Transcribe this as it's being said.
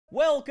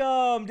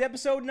Welcome to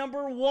episode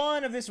number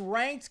 1 of this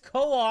ranked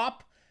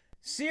co-op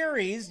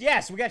series.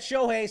 Yes, we got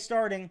Shohei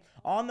starting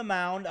on the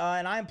mound,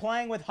 and I am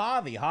playing with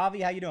Javi.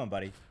 Javi, how you doing,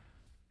 buddy?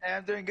 Hey,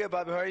 I'm doing good,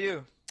 Bobby. How are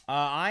you?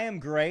 I am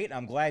great.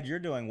 I'm glad you're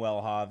doing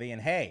well, Javi. And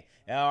hey,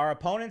 our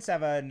opponents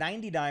have a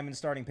 90 diamond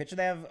starting pitcher.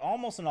 They have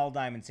almost an all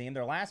diamond team.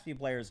 Their last few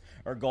players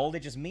are gold.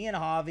 It's just me and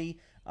Javi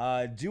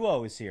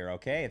duos here,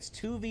 okay? It's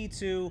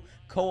 2v2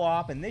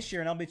 co-op, and this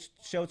year in MLB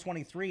Show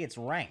 23, it's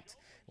ranked.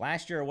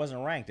 Last year it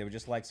wasn't ranked. It was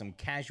just like some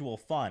casual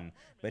fun.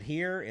 But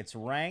here it's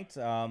ranked.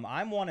 I'm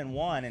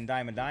 1-1 in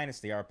Diamond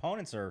Dynasty. Our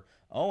opponents are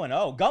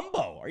 0-0.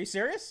 Gumbo. Are you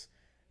serious?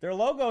 Their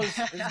logo is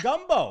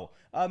Gumbo.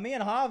 Me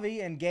and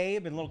Javi and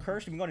Gabe and little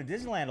Kirsten have been going to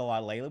Disneyland a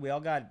lot lately. We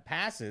all got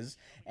passes.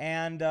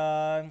 And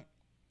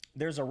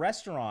there's a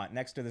restaurant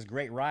next to this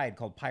great ride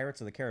called Pirates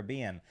of the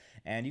Caribbean.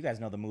 And you guys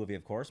know the movie,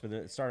 of course, but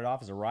it started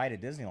off as a ride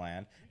at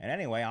Disneyland. And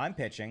anyway, I'm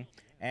pitching.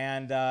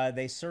 And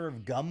they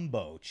serve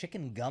gumbo,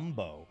 chicken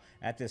gumbo,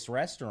 at this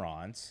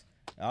restaurant.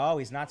 Oh,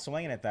 he's not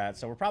swinging at that,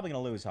 so we're probably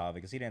going to lose, Javi,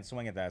 because he didn't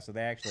swing at that. So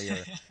they actually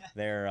are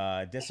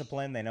they're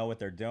disciplined. They know what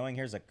they're doing.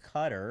 Here's a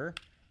cutter.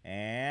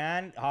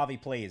 And, Javi,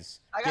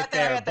 please, get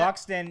there.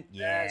 Buxton,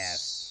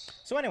 yes.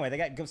 So anyway, they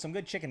got some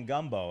good chicken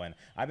gumbo, and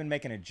I've been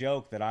making a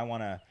joke that I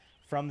want to,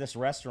 from this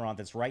restaurant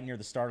that's right near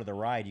the start of the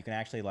ride, you can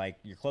actually, like,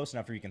 you're close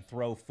enough where you can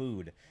throw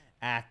food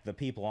at the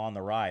people on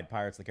the ride,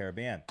 Pirates of the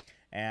Caribbean.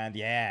 And,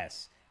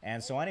 yes.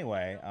 And so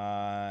anyway,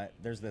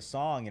 there's this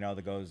song, you know,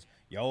 that goes,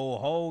 yo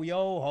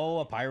ho,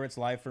 a pirate's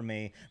life for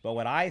me. But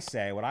what I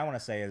want to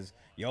say is,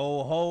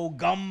 yo ho,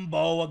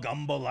 gumbo, a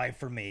gumbo life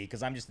for me,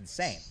 because I'm just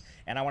insane.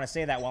 And I want to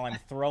say that while I'm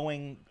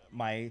throwing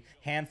my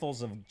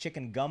handfuls of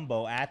chicken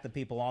gumbo at the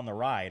people on the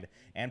ride.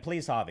 And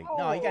please, Javi,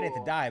 no, you got to hit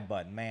the dive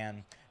button,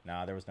 man.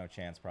 No, there was no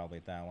chance probably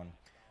at that one.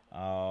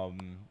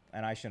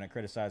 And I shouldn't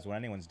criticize what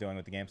anyone's doing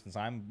with the game since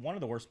I'm one of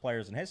the worst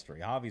players in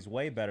history. Javi's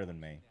way better than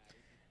me.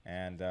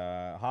 And,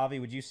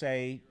 Javi, would you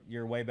say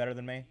you're way better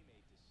than me?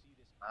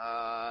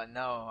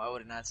 No, I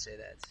would not say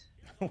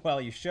that.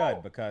 Well, you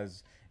should,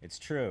 because it's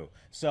true.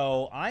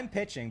 So, I'm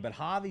pitching, but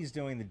Javi's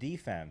doing the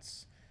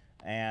defense.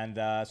 And,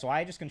 so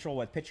I just control,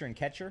 what, pitcher and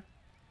catcher?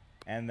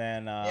 And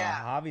then,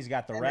 Javi's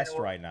got the rest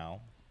right now.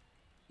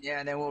 Yeah,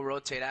 and then we'll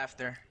rotate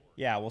after.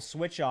 Yeah, we'll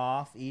switch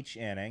off each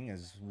inning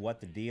is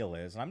what the deal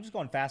is. And I'm just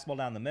going fastball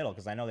down the middle,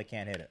 because I know they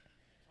can't hit it.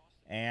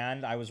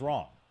 And I was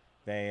wrong.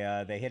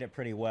 They hit it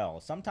pretty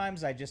well.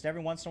 Sometimes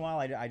every once in a while,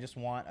 I just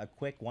want a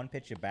quick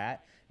one-pitch at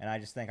bat, and I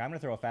just think, I'm going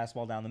to throw a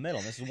fastball down the middle.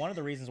 And this is one of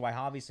the reasons why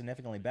Javi's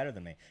significantly better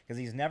than me, because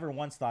he's never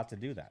once thought to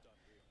do that.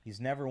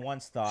 He's never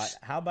once thought,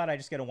 how about I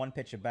just get a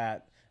one-pitch at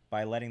bat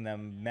by letting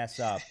them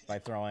mess up by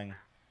throwing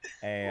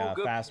a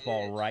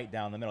fastball right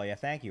down the middle. Yeah,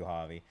 thank you,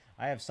 Javi.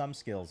 I have some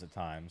skills at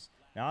times.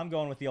 Now I'm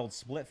going with the old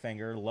split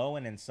finger, low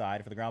and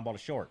inside for the ground ball to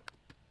short.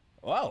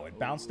 Whoa, it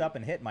bounced up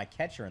and hit my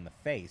catcher in the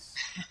face.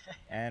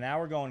 And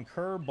now we're going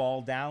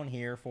curveball down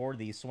here for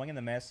the swing and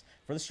the miss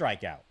for the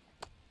strikeout.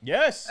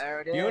 Yes!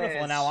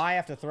 Beautiful. Now I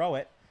have to throw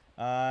it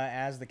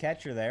as the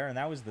catcher there. And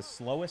that was the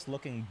slowest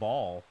looking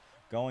ball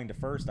going to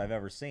first I've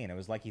ever seen. It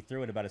was like he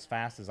threw it about as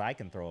fast as I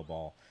can throw a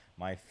ball.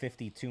 My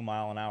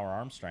 52-mile-an-hour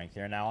arm strength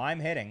here. Now I'm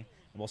hitting.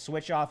 We'll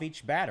switch off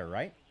each batter,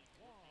 right?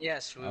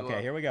 Yes, we will.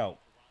 Okay, here we go.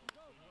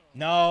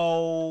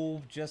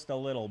 No, just a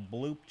little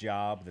bloop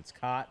job that's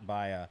caught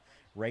by a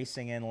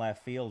racing in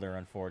left fielder,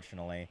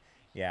 unfortunately.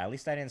 Yeah, at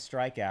least I didn't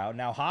strike out.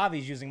 Now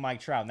Javi's using Mike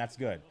Trout, and that's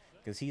good,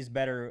 because he's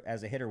better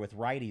as a hitter with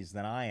righties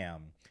than I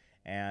am.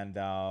 And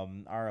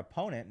our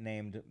opponent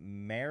named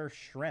Mayor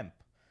Shrimp.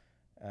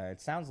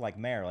 It sounds like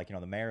mayor, like, you know,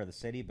 the mayor of the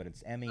city, but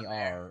it's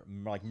M-E-R,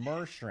 like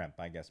Mer Shrimp,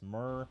 I guess.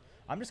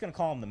 I'm just going to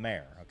call him the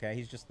mayor, okay?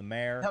 He's just the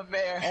mayor. The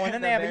mayor. Oh, and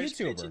then they have a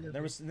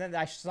YouTuber. Then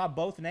I saw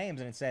both names,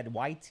 and it said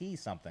YT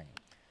something.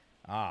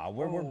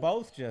 We're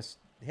both just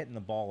hitting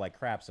the ball like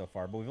crap so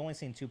far, but we've only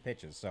seen 2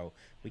 pitches, so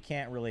we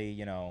can't really,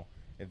 you know,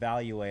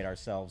 evaluate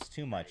ourselves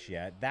too much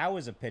yet. That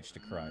was a pitch to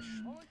crush.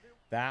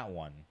 That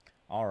one.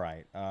 All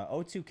right.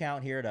 0-2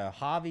 count here to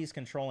Javi's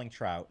controlling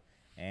Trout.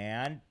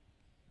 And,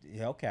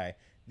 okay.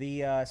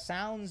 The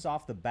sounds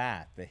off the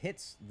bat, the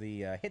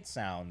hit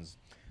sounds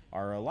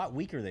are a lot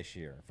weaker this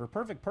year. For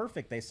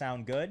perfect, they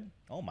sound good.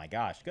 Oh, my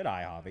gosh. Good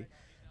eye, Javi.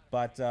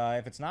 But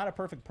if it's not a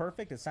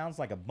perfect, it sounds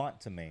like a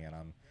bunt to me,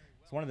 and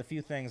it's one of the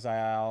few things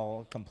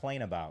I'll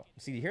complain about.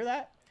 See, you hear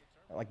that?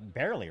 Like,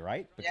 barely,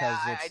 right? Because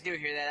yeah, I do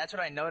hear that. That's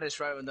what I noticed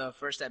right when the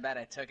first at-bat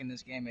I took in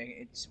this game.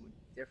 It's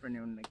different.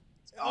 When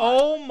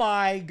oh,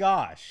 my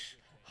gosh.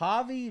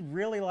 Javi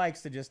really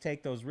likes to just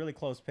take those really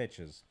close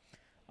pitches.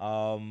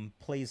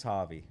 Please,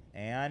 Javi.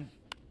 And,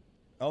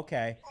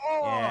 okay.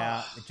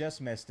 Yeah, it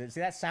just missed it. See,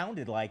 that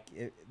sounded like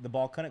the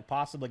ball couldn't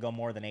possibly go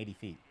more than 80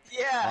 feet.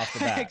 Yeah, off the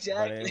bat.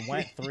 exactly. But it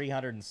went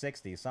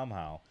 360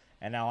 somehow.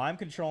 And now I'm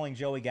controlling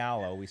Joey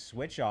Gallo. We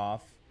switch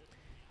off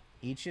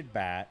each at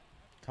bat.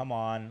 Come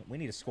on. We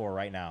need to score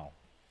right now.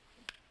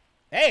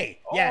 Hey!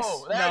 Yes!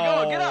 There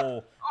no! Go. Get up!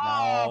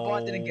 Oh, no!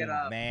 ball didn't get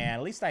up. Man,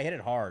 at least I hit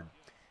it hard.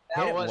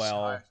 That hit it was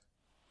well. hard.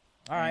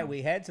 All right,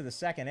 we head to the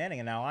second inning,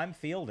 and now I'm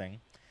fielding.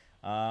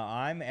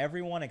 I'm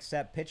everyone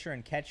except pitcher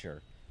and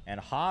catcher. and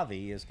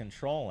Javi is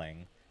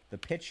controlling the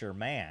pitcher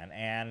man.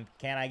 And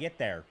can I get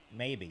there?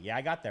 Maybe. Yeah,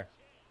 I got there.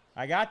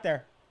 I got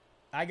there.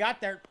 I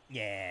got there.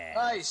 Yeah.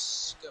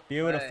 Nice. Good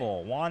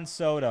Beautiful. play. Juan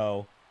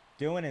Soto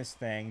doing his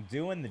thing,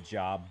 doing the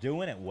job,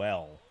 doing it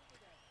well.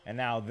 And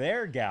now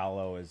their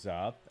Gallo is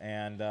up,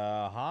 and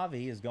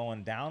Javi is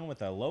going down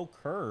with a low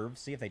curve.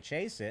 See if they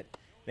chase it.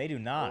 They do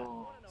not.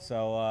 Ooh.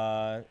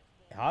 So,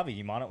 Javi,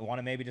 you want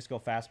to maybe just go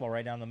fastball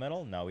right down the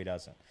middle? No, he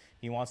doesn't.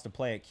 He wants to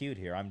play it cute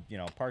here. I'm,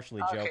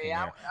 partially joking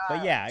here.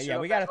 But yeah,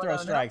 we got to throw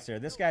strikes here.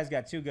 This guy's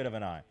got too good of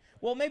an eye.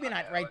 Well, maybe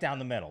not right down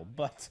the middle,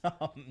 but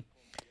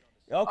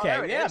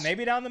okay, yeah,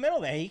 maybe down the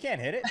middle. He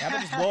can't hit it. How about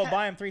just blow it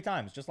by him 3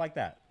 times, just like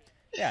that?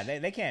 Yeah,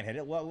 they can't hit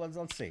it. Well,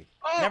 let's see.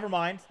 Oh. Never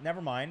mind.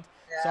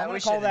 Yeah, So I'm going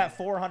to call that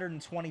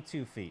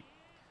 422 feet.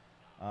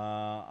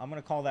 I'm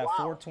going to call that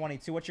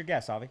 422. What's your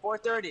guess, Javi?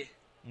 430.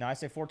 No, I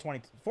say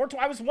 420.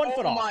 I was 1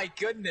 foot off. Oh, my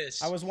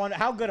goodness. I was 1.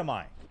 How good am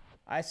I?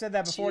 I said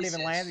that before it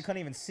even landed. You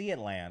couldn't even see it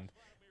land.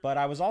 But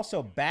I was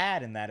also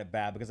bad in that at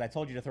bat because I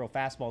told you to throw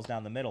fastballs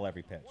down the middle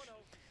every pitch.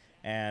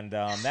 And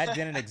that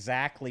didn't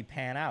exactly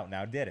pan out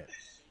now, did it?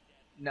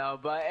 No,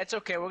 but it's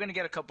okay. We're going to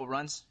get a couple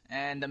runs.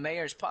 And the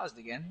mayor's paused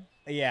again.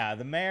 Yeah,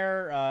 the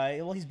mayor,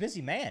 well, he's a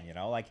busy man,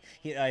 Like,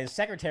 his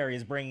secretary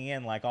is bringing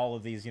in, like, all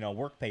of these,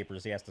 work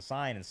papers he has to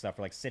sign and stuff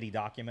for, like, city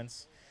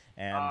documents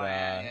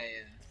and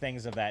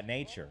things of that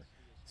nature.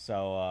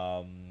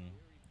 So,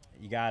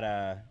 you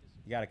gotta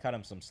cut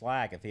him some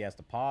slack if he has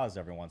to pause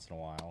every once in a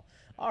while.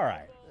 All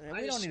right.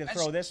 We don't need to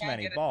throw this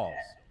many balls.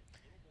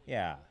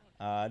 Yeah.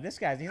 This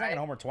guy's, he's not going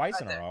to homer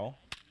twice in a row.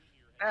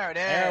 There it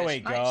is. There we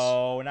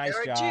go. Nice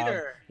job.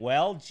 Jeter.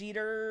 Well,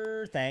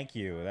 Jeter, thank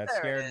you. That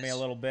scared me a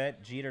little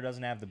bit. Jeter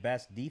doesn't have the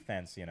best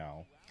defense,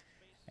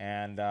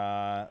 And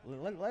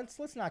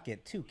let's not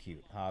get too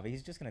cute, Javi.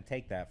 He's just going to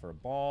take that for a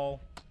ball.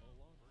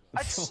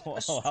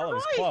 Oh, hell, it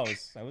was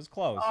close. It was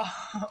close.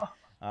 Oh.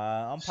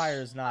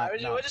 Umpire's not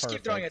We'll just perfect.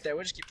 keep throwing it there.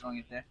 We'll just keep throwing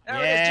it there.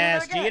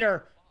 Yes,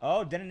 Jeter.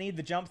 Oh, didn't need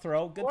the jump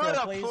throw. Good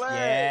throw, please. Play.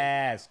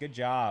 Yes, good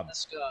job.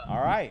 Let's go.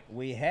 All right,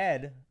 we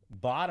head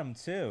bottom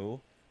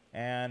 2.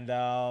 And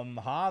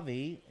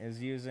Javi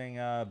is using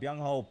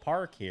Byung-Ho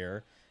Park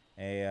here,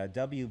 a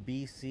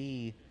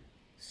WBC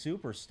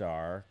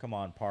superstar. Come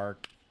on,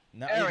 Park.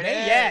 No, there it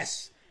is.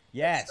 Yes.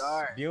 Yes.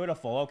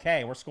 Beautiful.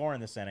 Okay, we're scoring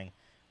this inning.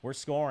 We're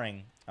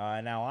scoring.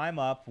 Now I'm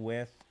up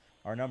with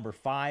our number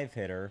 5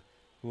 hitter,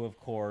 who, of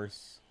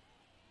course,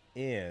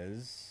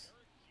 is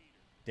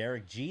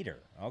Derek Jeter.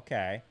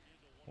 Okay.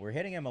 We're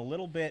hitting him a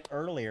little bit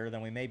earlier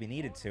than we maybe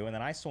needed to, and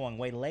then I swung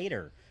way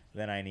later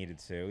than I needed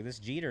to. This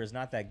Jeter is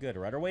not that good,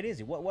 right? Or wait, is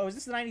he? What was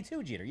this, the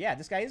 92 Jeter? Yeah,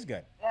 this guy is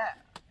good.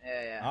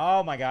 Yeah.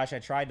 Oh, my gosh, I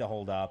tried to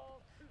hold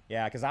up.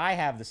 Yeah, because I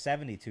have the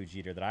 72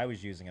 Jeter that I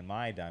was using in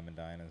my Diamond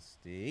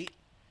Dynasty.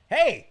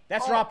 Hey,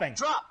 that's dropping.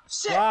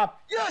 Drop.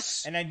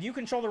 Yes. And then you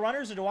control the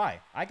runners, or do I?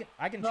 I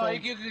control. No,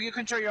 you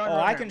control your own runner.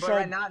 Oh, I control.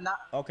 Right now,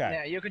 okay.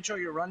 Yeah, you control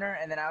your runner,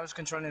 and then I was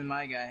controlling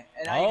my guy.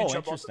 And now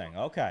interesting.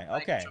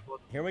 Okay.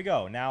 Here we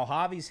go. Now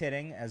Javi's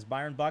hitting as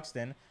Byron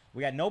Buxton.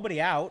 We got nobody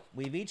out.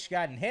 We've each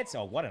gotten hits.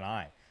 Oh, what an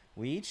eye.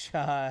 We each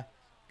got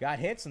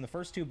hits in the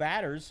first 2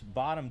 batters,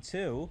 bottom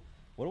 2.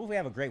 What if we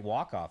have a great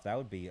walk-off? That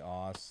would be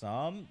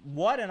awesome.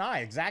 What an eye.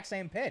 Exact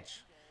same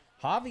pitch.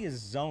 Javi is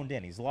zoned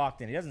in. He's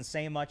locked in. He doesn't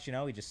say much, He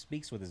just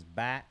speaks with his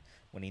bat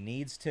when he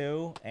needs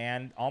to.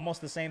 And almost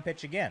the same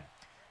pitch again.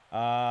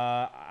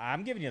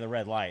 I'm giving you the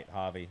red light,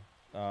 Javi.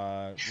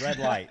 Red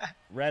light.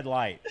 Red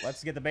light.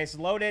 Let's get the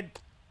bases loaded.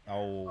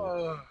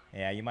 Oh.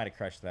 Yeah, you might have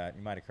crushed that.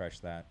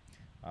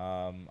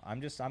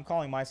 I'm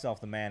calling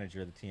myself the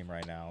manager of the team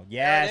right now.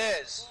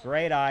 Yes. There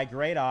it is.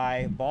 Great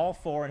eye. Ball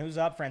 4. And who's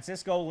up?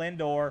 Francisco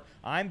Lindor.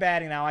 I'm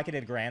batting now. I could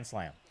hit a grand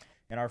slam.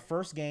 In our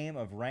first game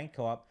of ranked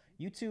co-op,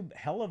 YouTube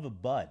Hell of a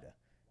Bud.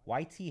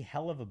 YT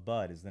Hell of a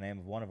Bud is the name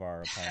of one of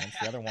our opponents.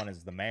 The other one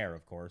is the mayor,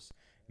 of course.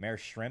 Mayor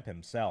Shrimp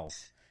himself.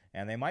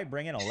 And they might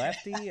bring in a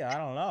lefty. I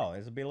don't know.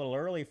 This will be a little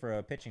early for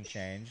a pitching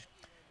change.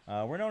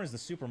 We're known as the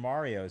Super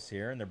Marios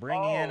here. And they're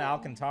bringing in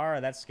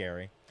Alcantara. That's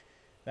scary.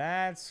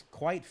 That's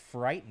quite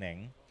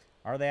frightening.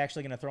 Are they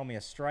actually going to throw me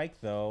a strike,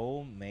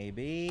 though?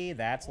 Maybe.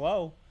 That's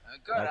low.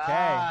 Good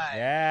eye.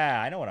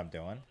 Yeah, I know what I'm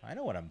doing.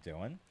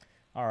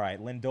 All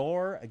right,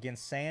 Lindor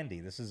against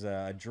Sandy. This is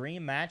a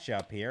dream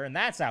matchup here, and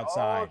that's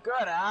outside. Oh,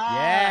 good eye.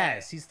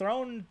 Yes, he's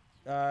thrown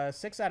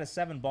 6 out of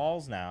 7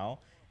 balls now,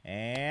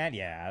 and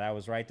yeah, that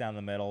was right down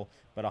the middle.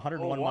 But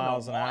 101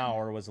 miles an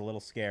hour was a little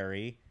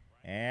scary,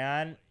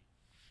 and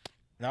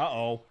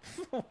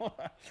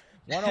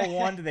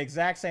 101 to the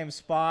exact same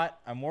spot.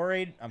 I'm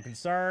worried. I'm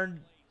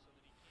concerned.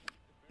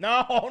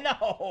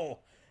 No.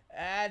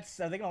 Are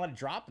they going to let it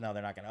drop? No,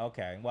 they're not going to.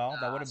 Okay, well,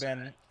 that would have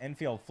been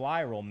infield fly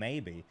rule,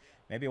 maybe.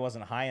 Maybe it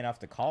wasn't high enough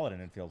to call it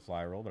an infield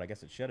fly rule, but I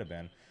guess it should have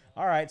been.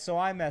 All right, so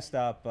I messed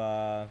up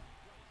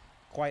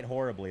quite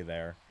horribly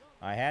there.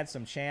 I had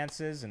some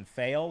chances and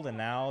failed, and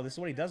now this is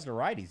what he does to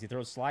righties. He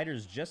throws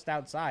sliders just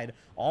outside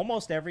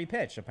almost every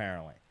pitch,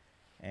 apparently.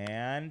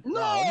 And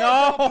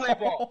no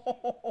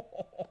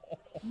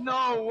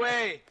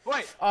way.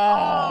 Wait.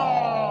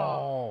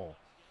 Oh.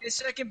 His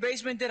second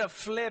baseman did a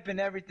flip and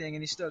everything,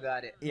 and he still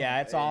got it.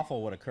 Yeah, it's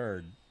awful what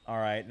occurred. All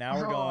right, now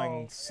we're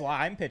going Oh.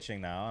 I'm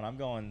pitching now, and I'm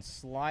going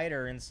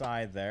slider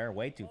inside there.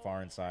 Way too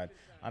far inside.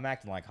 I'm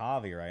acting like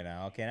Javi right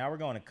now. Okay, now we're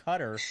going to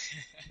cutter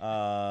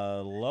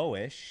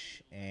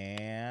lowish.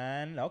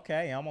 And,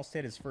 okay, he almost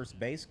hit his first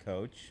base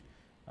coach.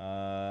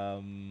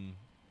 Now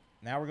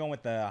we're going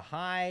with the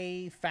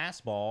high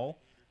fastball.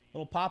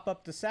 Little pop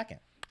up to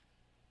second.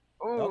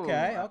 Ooh.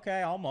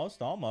 Okay,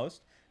 almost. Now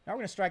we're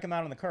going to strike him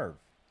out on the curve.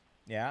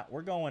 Yeah,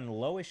 we're going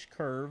lowish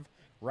curve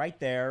right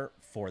there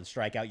for the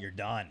strikeout. You're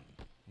done.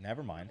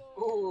 Never mind.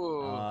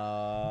 Ooh.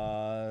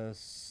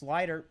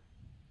 Slider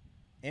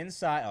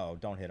inside. Oh,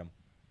 don't hit him.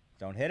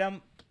 Don't hit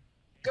him.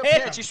 Good Hit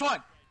pitch. him. He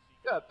swung.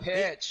 Good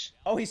pitch.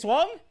 Oh, he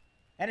swung?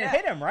 And it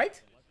hit him,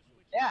 right?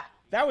 Yeah.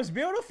 That was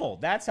beautiful.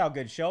 That's how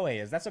good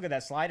Shohei is. That's how good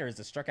that slider is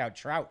that struck out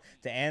Trout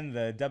to end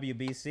the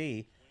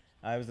WBC.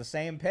 It was the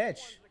same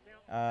pitch.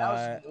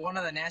 That was one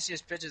of the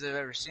nastiest pitches I've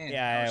ever seen.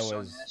 Yeah, it so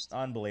was nasty.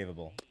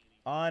 unbelievable.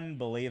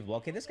 Unbelievable.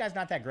 Okay, this guy's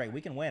not that great. We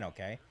can win,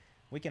 okay?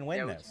 We can win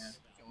Yeah, this.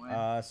 we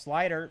can win.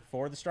 Slider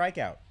for the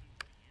strikeout.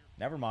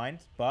 Never mind.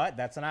 But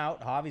that's an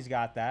out. Javi's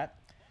got that.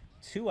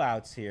 2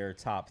 outs here,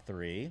 top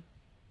 3.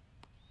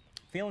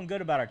 Feeling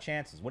good about our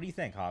chances. What do you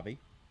think, Javi?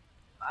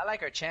 I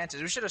like our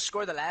chances. We should have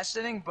scored the last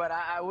inning, but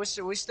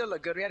we still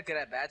look good. We had good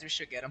at bats. We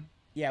should get them.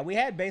 Yeah, we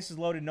had bases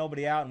loaded,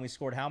 nobody out, and we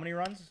scored how many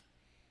runs?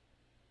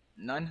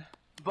 None.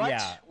 But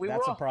yeah,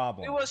 that's a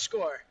problem. We will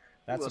score.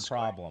 That's a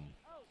problem.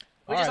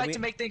 We just like to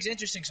make things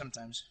interesting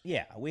sometimes.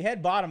 Yeah, we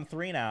head bottom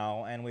 3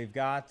 now, and we've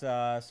got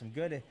some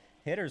good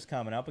hitters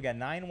coming up. We got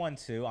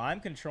 9-1-2. I'm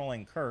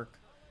controlling Kirk.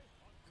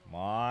 Come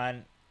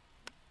on.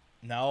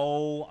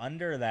 No,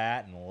 under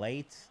that and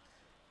late,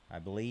 I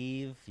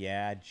believe.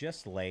 Yeah,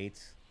 just late.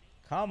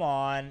 Come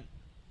on.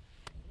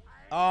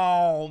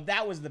 Oh,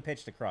 that was the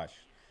pitch to crush.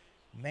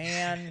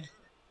 Man,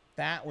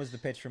 that was the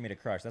pitch for me to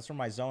crush. That's where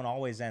my zone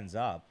always ends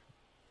up.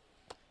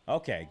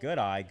 Okay, good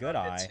eye, good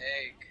eye.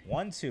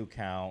 1-2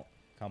 count.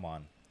 Come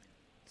on.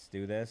 Let's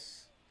do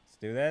this. Let's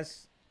do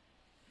this.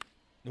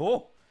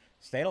 Oh,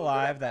 stayed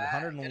alive. That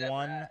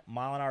 101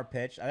 mile an hour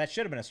pitch. That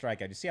should have been a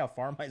strikeout. You see how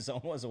far my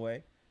zone was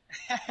away?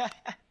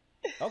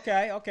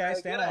 Okay.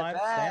 Staying alive.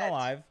 Staying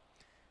alive.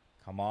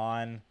 Come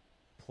on.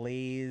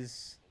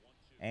 Please.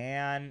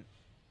 And.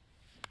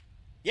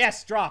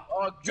 Yes, drop.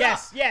 Oh, drop.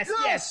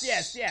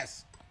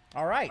 Yes.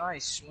 All right.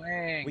 Nice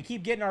swing. We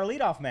keep getting our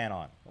leadoff man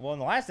on. Well, in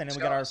the last inning,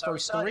 we got our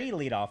first 3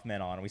 leadoff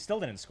men on. We still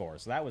didn't score,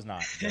 so that was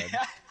not good.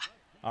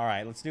 All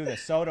right, let's do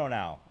this. Soto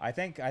now. I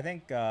think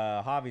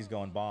Javi's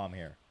going bomb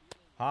here.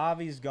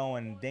 Javi's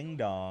going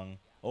ding-dong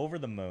over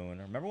the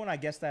moon. Remember when I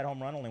guessed that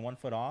home run only 1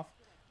 foot off?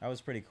 That was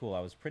pretty cool.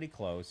 I was pretty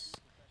close.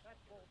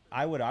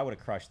 I would have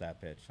crushed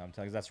that pitch. I'm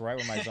telling you, that's right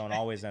where my zone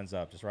always ends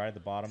up, just right at the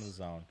bottom of the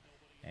zone.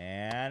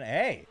 And,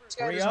 hey,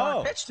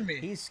 3-0.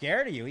 He's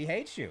scared of you. He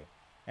hates you.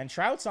 And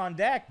Trout's on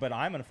deck, but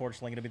I'm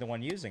unfortunately going to be the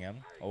one using him.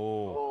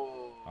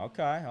 Oh.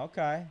 Okay.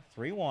 3-1.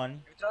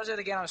 If he throws it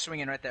again, I'm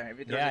swinging right there. If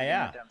he throws it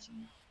again, right there, I'm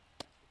swinging.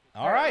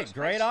 All right,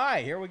 great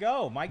eye. Here we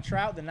go. Mike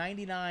Trout, the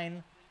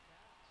 99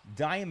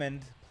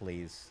 diamond,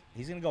 please.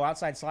 He's going to go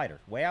outside slider.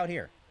 Way out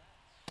here.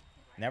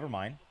 Never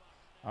mind.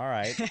 All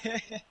right.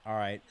 All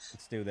right,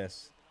 let's do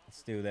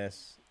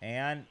this.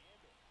 And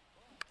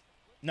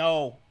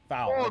no,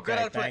 foul. Oh,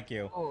 okay, thank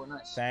you. Oh,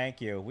 nice.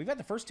 Thank you. We've got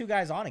the first 2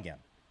 guys on again.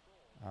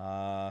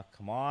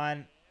 Come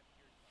on.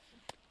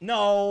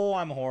 No,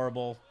 I'm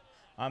horrible.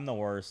 I'm the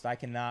worst. I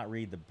cannot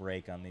read the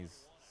break on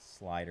these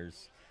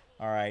sliders.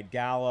 All right,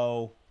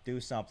 Gallo, do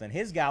something.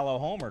 His Gallo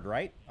homered,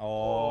 right?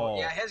 Oh.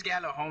 Yeah, his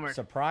Gallo homered.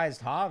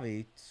 Surprised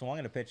Javi swung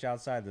at a pitch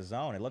outside the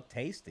zone. It looked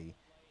tasty.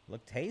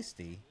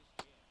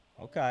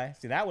 Okay.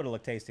 See, that would have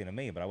looked tasty to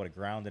me, but I would have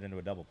ground it into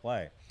a double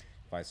play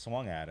if I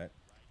swung at it.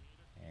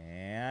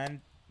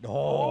 And,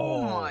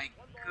 oh my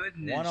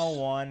goodness.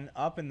 101,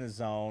 up in the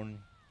zone.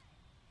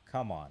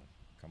 Come on.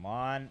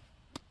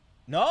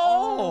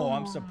 No,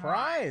 I'm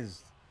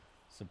surprised.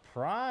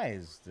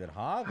 Surprised at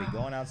Javi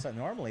going outside.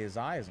 Normally, his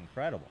eye is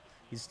incredible.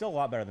 He's still a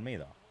lot better than me,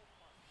 though.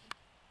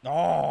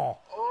 Oh,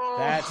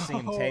 that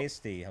seemed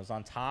tasty. I was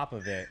on top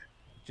of it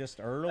just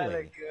early. That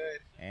looked good.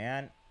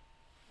 And,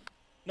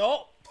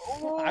 no.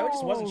 I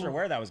just wasn't sure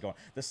where that was going.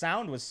 The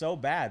sound was so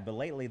bad, but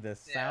lately the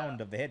sound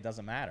of the hit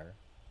doesn't matter.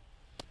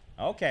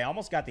 Okay,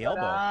 almost got the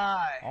elbow.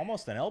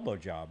 Almost an elbow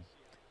job.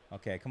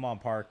 Okay, come on,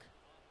 Park.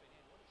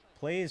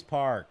 Please,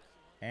 Park.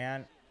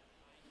 And,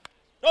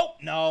 oh,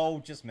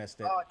 no, just missed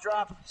it. Oh,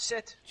 drop,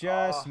 sit.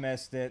 Just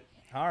missed it.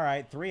 All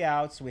right, 3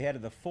 outs. We head to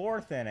the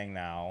 4th inning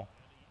now.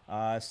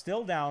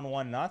 Still down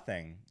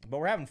 1-0, but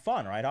we're having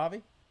fun, right,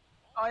 Javi?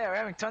 Oh, yeah, we're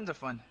having tons of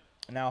fun.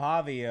 Now,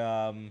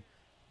 Javi,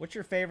 what's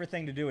your favorite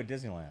thing to do at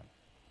Disneyland?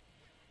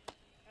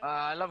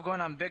 I love going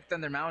on Big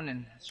Thunder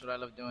Mountain. That's what I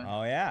love doing.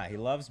 Oh, yeah, he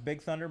loves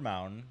Big Thunder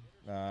Mountain.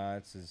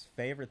 It's his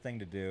favorite thing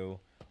to do.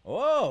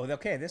 Oh,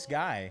 okay, this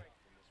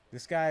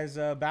guy's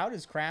about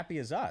as crappy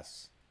as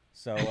us.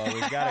 So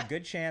we've got a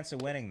good chance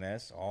of winning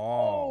this.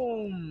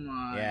 Oh,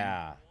 my.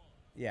 Yeah.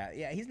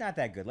 Yeah, he's not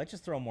that good. Let's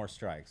just throw more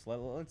strikes.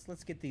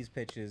 Let's get these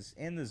pitches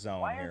in the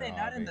zone Why here, are they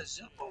not in Javi. the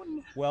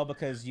zone? Well,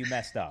 because you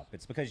messed up.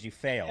 It's because you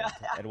failed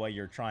at what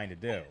you're trying to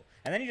do.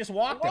 And then you just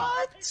walked him.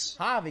 What?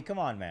 Javi, come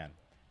on, man.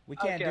 We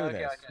can't do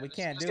this. We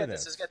can't do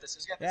this. Let's get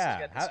this.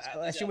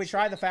 Yeah. Should we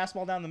try the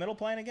fastball down the middle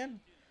plane again?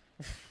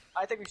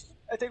 I think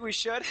we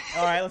should.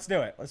 All right, let's do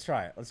it. Let's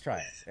try it.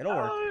 It'll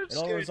work.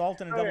 It'll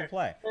result in a double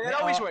play. It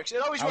always works.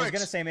 I was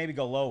gonna say maybe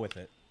go low with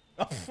it.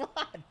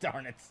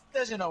 Darn it.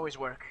 Doesn't always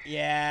work.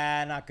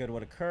 Yeah, not good.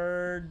 What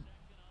occurred?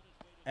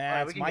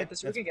 Right, we can get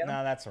this. We can get him.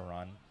 No, that's a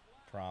run.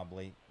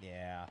 Probably.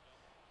 Yeah.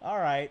 All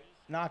right.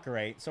 Not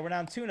great. So we're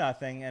down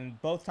 2-0,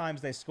 and both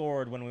times they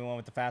scored when we went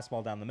with the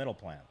fastball down the middle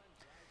plan.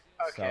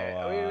 Okay.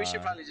 So, we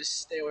should probably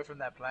just stay away from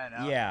that plan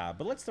now. Yeah,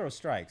 but let's throw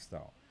strikes,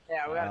 though.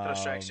 Yeah, we gotta throw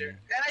strikes here.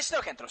 And I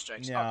still can't throw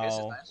strikes. No, this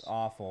is nice.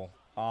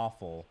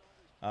 awful.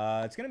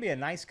 It's going to be a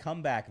nice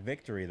comeback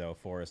victory, though,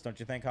 for us. Don't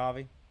you think,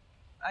 Javi?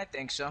 I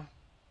think so.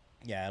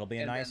 Yeah, it'll be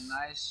a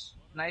nice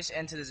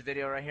end to this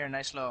video right here.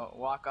 Nice little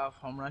walk-off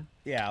home run.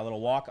 Yeah, a little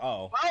walk.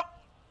 Oh. Well,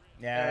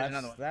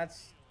 yeah,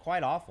 that's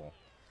quite awful.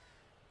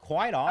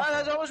 Quite awful.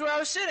 That's almost where I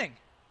was sitting.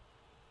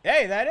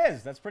 Hey,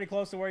 that's pretty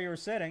close to where you were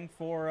sitting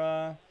for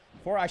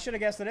I should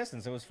have guessed the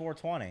distance. It was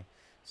 420.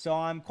 So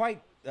I'm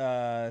quite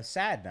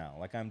sad now.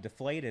 Like I'm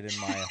deflated in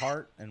my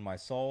heart and my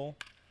soul.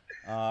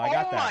 I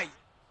got that.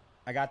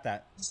 I got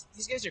that.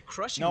 These guys are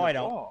crushing. No, the I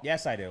don't. ball.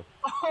 Yes, I do.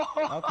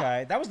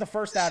 Okay, that was the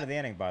first out of the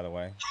inning, by the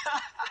way.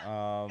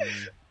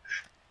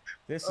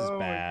 This is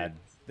bad.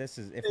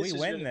 If we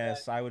win really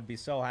this, I would be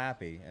so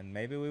happy, and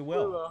maybe we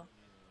will.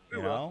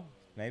 You know,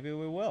 maybe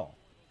we will.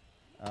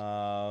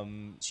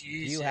 Do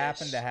you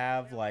happen to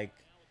have like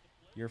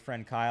your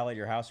friend Kyle at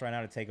your house right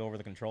now to take over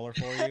the controller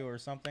for you or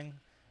something?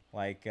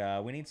 Like,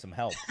 we need some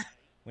help.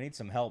 We need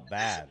some help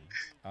bad.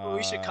 Well,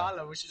 we should call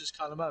him. We should just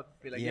call him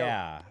up. Be like,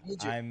 yeah. Yo,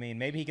 I mean,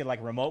 maybe he could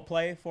like remote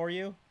play for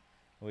you.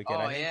 We could. Oh,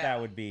 I think that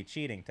would be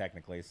cheating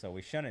technically, so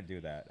we shouldn't do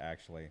that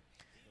actually.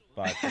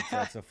 But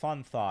it's a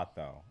fun thought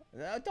though.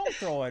 Don't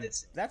throw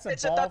it. That's a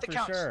ball for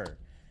sure.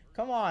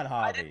 Come on, Javi.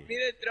 I didn't mean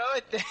to throw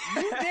it there.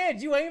 You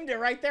did. You aimed it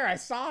right there. I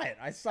saw it.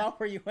 I saw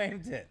where you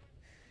aimed it.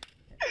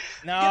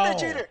 No. Get that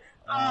Jeter.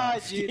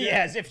 Jeter. Yeah,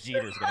 as if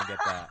Jeter's gonna get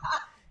that.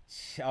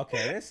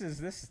 Okay, this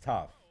is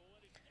tough.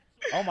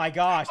 Oh my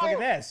gosh, look at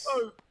this.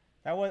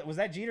 That was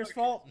that Jeter's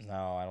fault?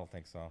 No, I don't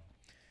think so.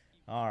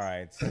 All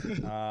right.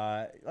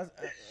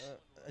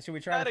 Should we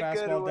try the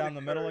fastball down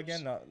the middle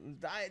again? No,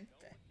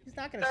 he's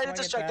not going to swing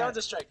That's a at strike. that. That was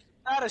a strike.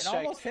 Not a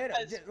strike. Almost hit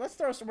it. Let's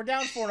throw. We're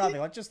down 4-0.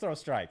 Let's just throw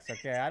strikes,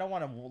 okay? I don't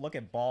want to look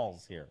at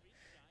balls here.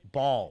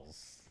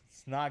 Balls.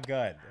 It's not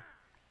good.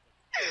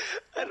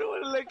 I don't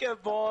want to look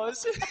at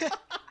balls.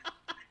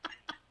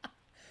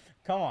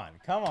 Come on.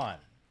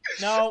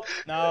 No.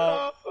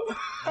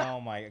 Oh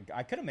my!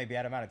 I could have maybe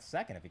had him out at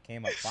second if he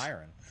came up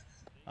firing.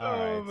 All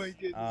right. My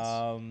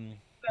goodness.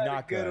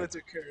 Not good. What's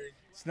occurring?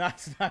 It's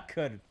not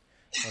good.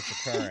 What's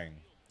occurring?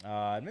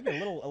 Maybe a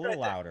little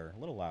louder,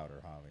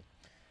 Javi.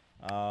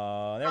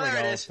 There we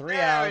go. 3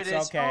 outs.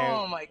 Okay.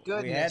 Oh my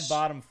goodness. We had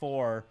bottom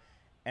 4,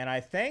 and I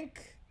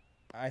think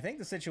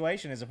the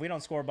situation is if we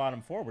don't score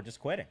bottom 4, we're just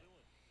quitting.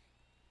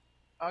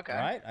 Okay.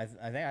 Right?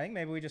 I think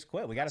maybe we just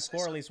quit. We got to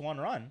score at least 1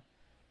 run.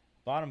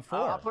 Bottom 4.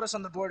 I'll put us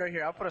on the board right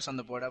here. I'll put us on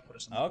the board.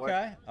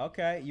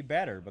 Okay. You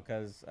better,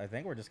 because I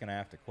think we're just gonna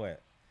have to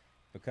quit.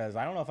 Because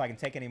I don't know if I can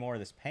take any more of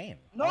this pain.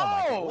 No!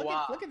 Oh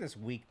my look at this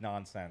weak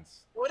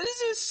nonsense. What is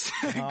this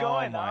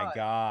going on? Oh my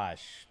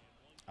gosh.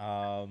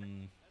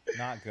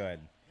 Not good.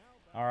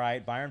 All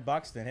right, Byron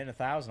Buxton hitting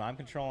 1,000. I'm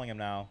controlling him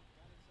now.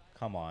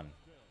 Come on.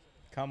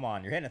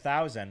 You're hitting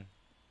 1,000.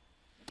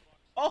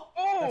 Oh,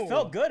 that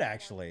felt good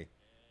actually.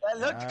 That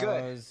looked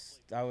good.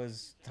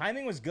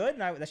 Timing was good,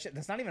 and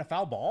that's not even a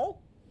foul ball.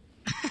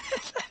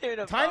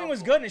 Timing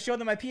was good, and it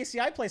showed that my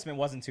PSCI placement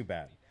wasn't too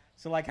bad.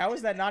 So like, how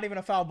is that not even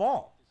a foul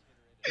ball?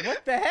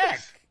 What the heck?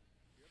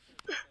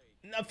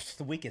 No, it's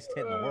the weakest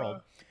hit in the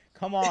world.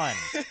 Come on.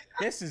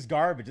 This is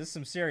garbage. This is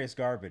some serious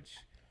garbage.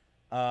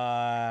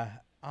 Oh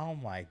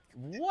my.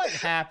 What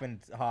happened,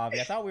 Javi?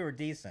 I thought we were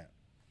decent.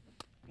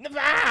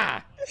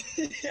 Ah!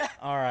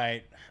 All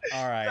right.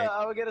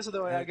 I'll get us to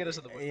the way.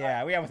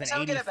 Yeah, we have with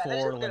an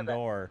 84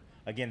 Lindor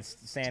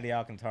against Sandy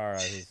Alcantara.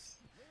 Who's,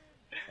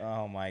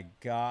 oh my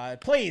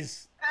God.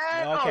 Please.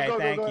 Okay,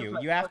 thank you.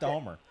 You have to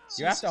homer.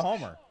 You have to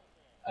homer.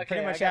 You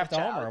pretty much have to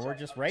homer, or we're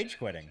just rage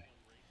quitting.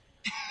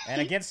 And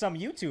against some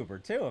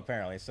YouTuber too,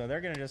 apparently. So they're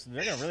gonna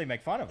really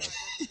make fun of us.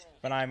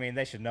 But I mean,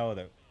 they should know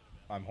that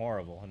I'm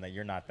horrible and that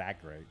you're not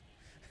that great.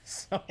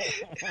 So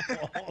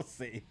we'll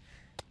see.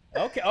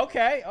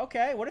 Okay.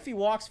 What if he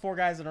walks 4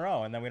 guys in a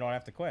row and then we don't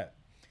have to quit?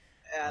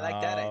 Yeah, I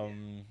like that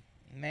idea.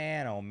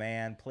 Man, oh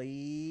man,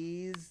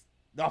 please.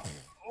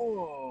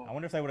 Oh, I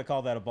wonder if they would have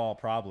called that a ball.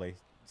 Probably.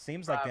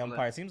 Seems like the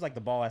umpire. Seems like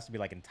the ball has to be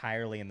like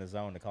entirely in the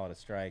zone to call it a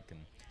strike. And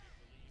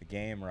the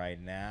game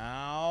right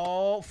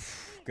now.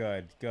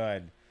 Good.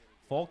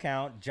 Full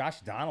count.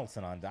 Josh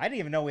Donaldson on. I didn't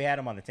even know we had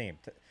him on the team.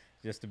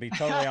 Just to be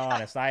totally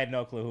honest, I had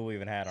no clue who we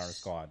even had on our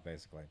squad,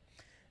 basically.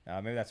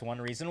 Maybe that's one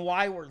reason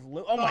why we're.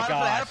 Oh my how to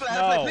gosh! play,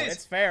 how to play, No, please.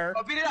 it's fair.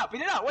 Oh, beat it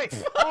out, wait.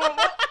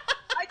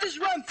 I just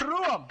run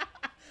through them.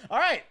 All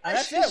right,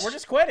 that's it. We're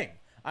just quitting.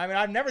 I mean,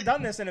 I've never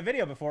done this in a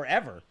video before,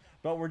 ever.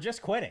 But we're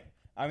just quitting.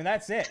 I mean,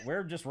 that's it.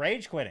 We're just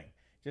rage quitting.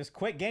 Just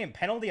quit game.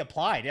 Penalty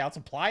applied. Yeah, let's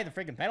apply the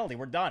freaking penalty.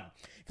 We're done.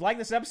 If you like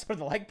this episode,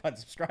 the like button,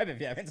 subscribe if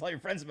you haven't, tell your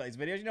friends about these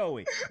videos. You know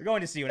we're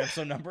going to see you in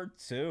episode number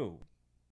 2.